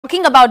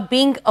Talking about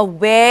being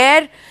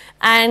aware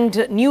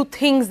and new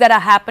things that are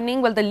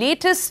happening. Well, the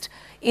latest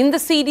in the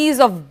series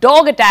of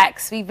dog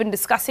attacks, we've been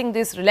discussing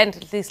this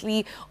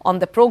relentlessly on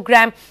the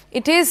program.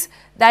 It is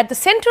that the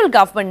central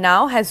government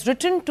now has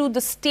written to the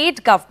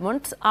state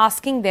governments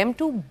asking them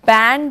to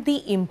ban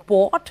the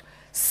import,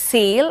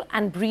 sale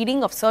and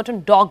breeding of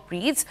certain dog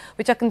breeds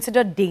which are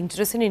considered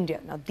dangerous in India.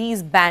 Now,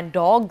 these banned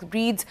dog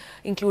breeds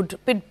include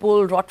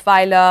Pitbull,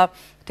 Rottweiler,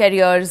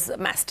 Terriers,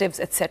 Mastiffs,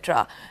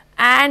 etc.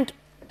 And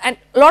a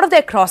lot of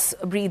their cross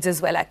breeds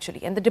as well,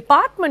 actually. And the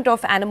Department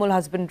of Animal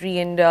Husbandry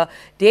and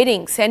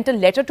Dairying sent a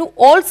letter to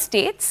all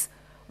states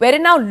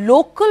wherein now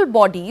local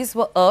bodies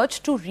were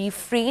urged to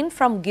refrain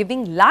from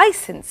giving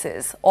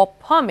licenses or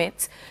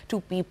permits to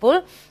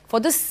people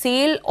for the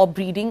sale or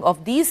breeding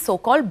of these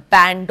so-called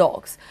banned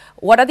dogs.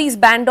 What are these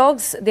banned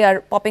dogs? They are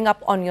popping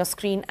up on your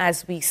screen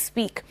as we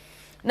speak.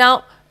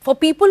 Now, for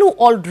people who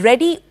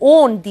already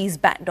own these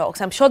banned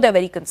dogs, I'm sure they're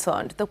very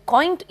concerned. The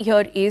point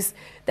here is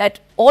that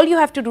all you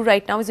have to do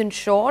right now is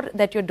ensure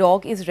that your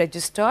dog is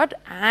registered,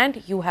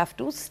 and you have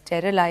to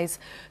sterilize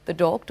the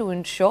dog to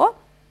ensure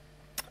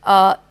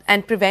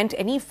and prevent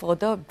any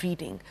further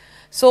breeding.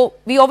 So,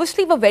 we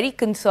obviously were very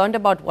concerned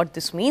about what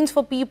this means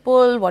for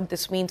people, what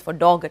this means for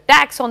dog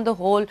attacks on the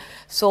whole.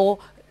 So,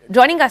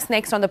 joining us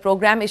next on the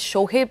program is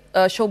Shobhit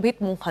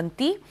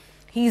Mohanty.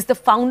 He is the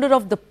founder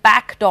of the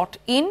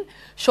Pack.in.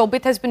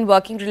 Shobhit has been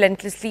working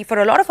relentlessly for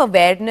a lot of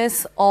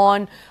awareness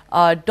on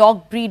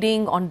dog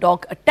breeding, on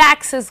dog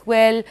attacks as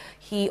well.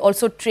 He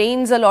also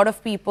trains a lot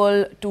of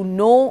people to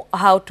know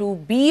how to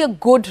be a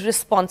good,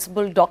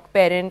 responsible dog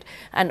parent,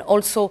 and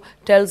also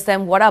tells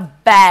them what are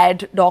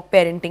bad dog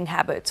parenting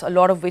habits, a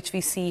lot of which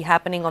we see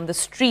happening on the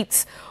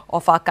streets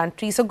of our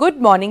country. So, good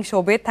morning,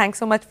 Shobhit. Thanks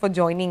so much for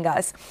joining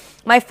us.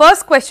 My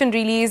first question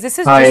really is, this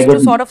is just to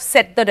sort of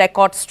set the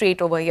record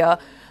straight over here.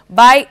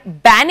 By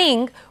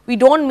banning, we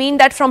don't mean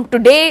that from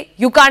today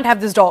you can't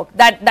have this dog.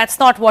 That's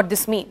not what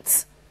this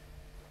means.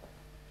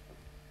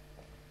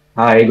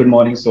 Hi, good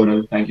morning,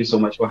 Sonal. Thank you so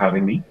much for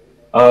having me.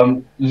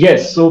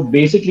 Yes, so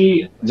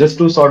basically, just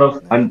to sort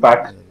of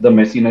unpack the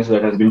messiness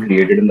that has been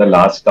created in the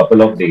last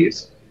couple of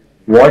days,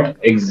 what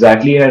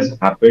exactly has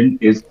happened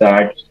is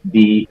that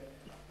the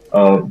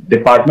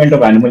Department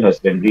of Animal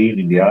Husbandry in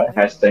India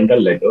has sent a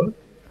letter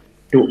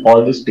to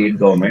all the state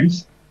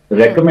governments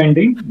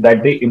recommending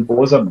that they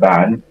impose a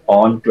ban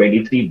on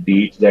 23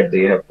 breeds that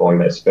they have called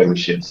as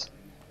ferocious.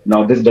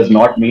 Now, this does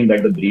not mean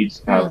that the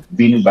breeds have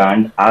been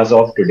banned as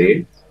of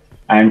today,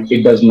 and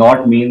it does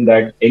not mean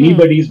that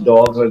anybody's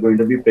dogs are going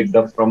to be picked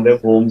up from their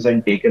homes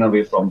and taken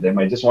away from them.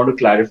 I just want to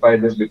clarify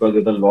this because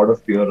there's a lot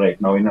of fear right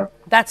now in a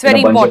bunch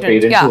of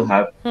parents who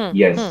have,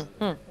 yes.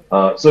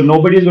 So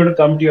nobody is going to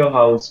come to your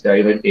house,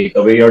 guys, and take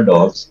away your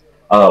dogs.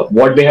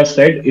 What they have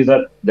said is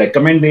a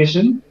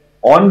recommendation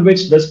on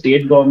which the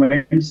state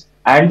governments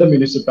and the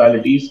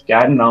municipalities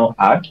can now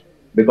act,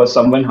 because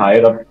someone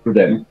higher up to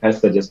them has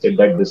suggested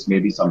that this may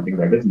be something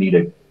that is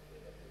needed.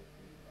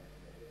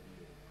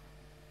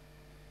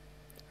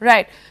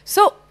 Right.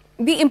 So,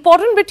 the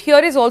important bit here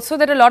is also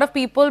that a lot of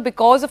people,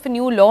 because of a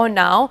new law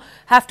now,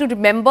 have to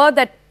remember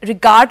that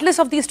regardless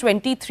of these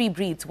 23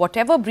 breeds,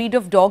 whatever breed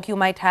of dog you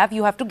might have,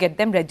 you have to get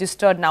them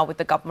registered now with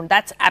the government.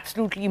 That's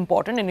absolutely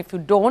important, and if you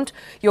don't,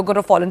 you're going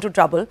to fall into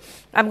trouble.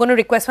 I'm going to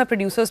request my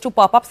producers to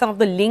pop up some of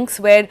the links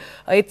where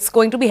it's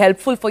going to be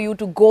helpful for you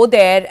to go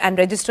there and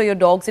register your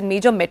dogs. In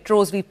major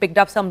metros, we've picked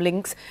up some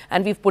links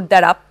and we've put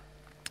that up.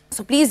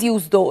 So, please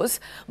use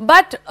those.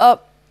 But,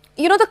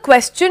 you know, the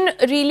question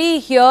really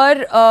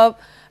here,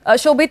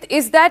 Shobhit,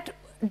 is that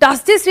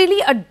does this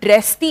really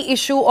address the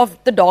issue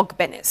of the dog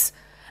menace?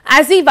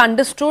 As we've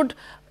understood,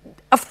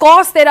 of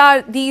course, there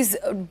are these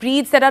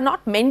breeds that are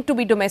not meant to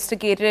be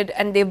domesticated,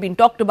 and they've been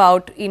talked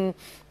about in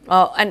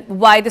and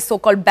why the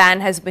so-called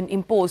ban has been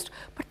imposed.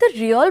 But the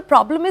real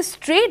problem is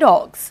stray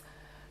dogs.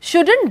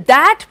 Shouldn't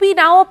that be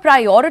now a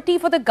priority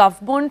for the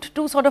government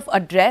to sort of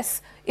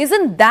address?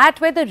 Isn't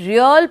that where the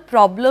real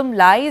problem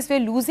lies? We're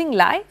losing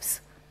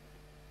lives.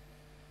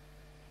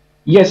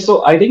 Yes,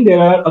 so I think there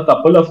are a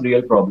couple of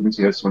real problems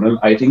here, Sonal.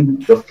 I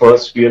think the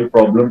first real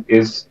problem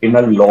is in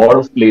a lot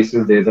of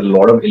places, there's a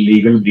lot of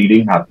illegal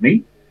breeding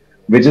happening,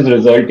 which is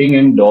resulting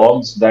in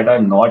dogs that are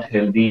not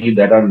healthy,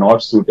 that are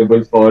not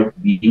suitable for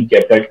being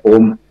kept at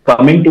home,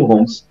 coming to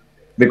homes,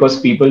 because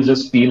people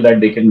just feel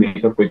that they can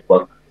make a quick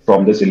buck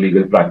from this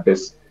illegal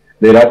practice.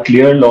 There are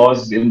clear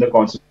laws in the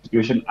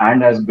constitution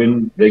and has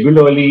been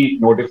regularly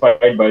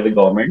notified by the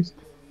governments,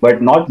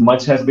 but not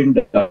much has been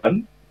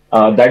done.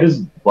 That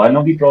is one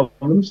of the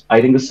problems. I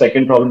think the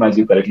second problem, as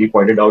you correctly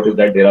pointed out, is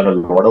that there are a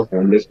lot of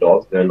homeless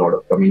dogs, there are a lot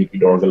of community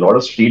dogs, a lot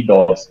of street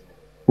dogs,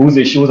 whose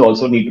issues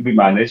also need to be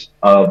managed.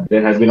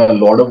 There has been a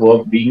lot of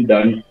work being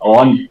done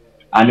on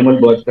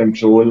animal birth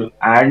control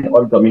and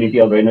on community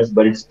awareness,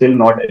 but it's still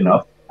not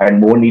enough, and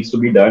more needs to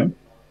be done.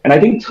 And I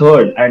think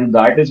third, and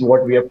that is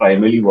what we are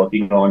primarily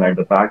working on at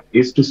the PAC,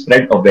 is to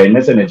spread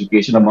awareness and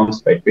education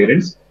amongst pet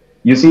parents.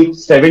 You see,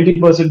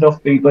 70%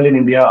 of people in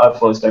India are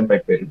first-time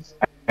pet parents.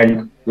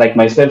 And like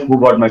myself, who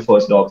got my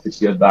first dog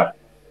 6 years back,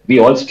 We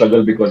all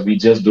struggle because we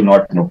just do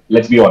not know.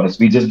 Let's be honest,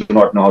 we just do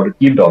not know how to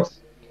keep dogs.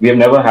 We have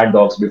never had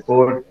dogs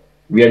before.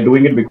 We are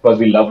doing it because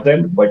we love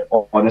them, but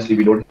honestly,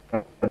 we don't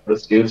have the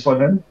skills for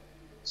them.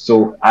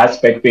 So, as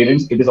pet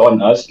parents, it is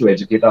on us to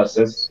educate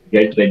ourselves,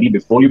 get ready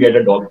before you get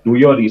a dog, do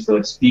your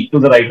research, speak to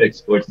the right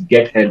experts,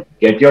 get help,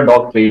 get your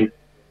dog trained.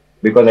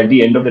 Because at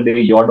the end of the day,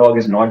 your dog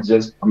is not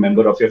just a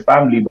member of your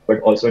family,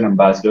 but also an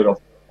ambassador of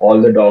all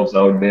the dogs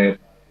out there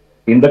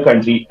in the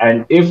country.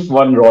 And if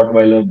one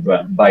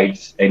Rottweiler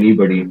bites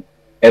anybody,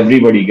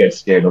 everybody gets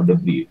scared of the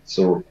breed.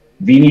 So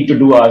we need to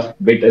do our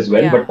bit as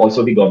well, but Yeah,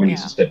 also the government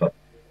needs to yeah. step up.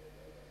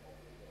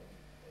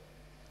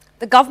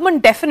 The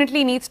government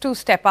definitely needs to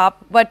step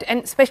up, but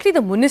and especially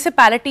the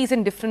municipalities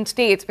in different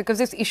states, because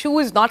this issue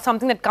is not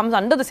something that comes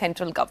under the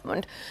central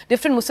government.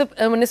 Different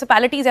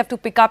municipalities have to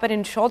pick up and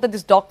ensure that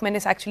this dog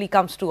menace actually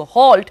comes to a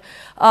halt.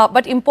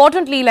 But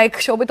importantly, like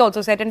Shobhit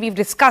also said, and we've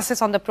discussed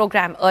this on the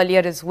program earlier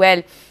as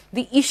well,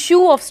 the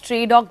issue of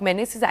stray dog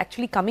menace is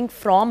actually coming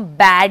from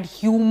bad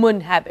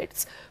human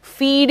habits.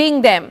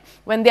 Feeding them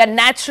when they are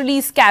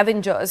naturally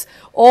scavengers,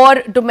 or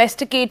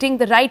domesticating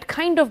the right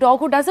kind of dog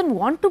who doesn't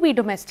want to be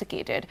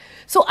domesticated.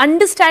 So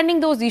understanding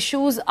those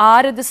issues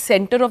are at the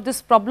center of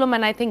this problem,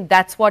 and I think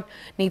that's what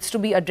needs to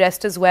be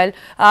addressed as well.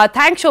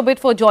 Thanks, Shobhit,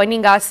 for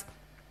joining us.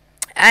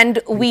 And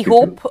we Thank you.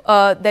 hope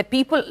that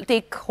people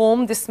take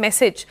home this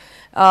message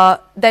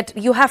that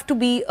you have to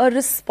be a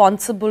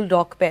responsible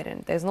dog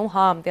parent. There's no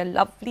harm. They're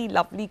lovely,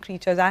 lovely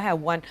creatures. I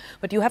have one.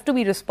 But you have to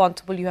be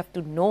responsible. You have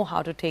to know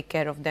how to take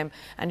care of them.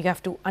 And you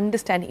have to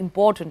understand,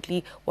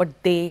 importantly,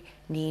 what they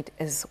need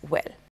as well.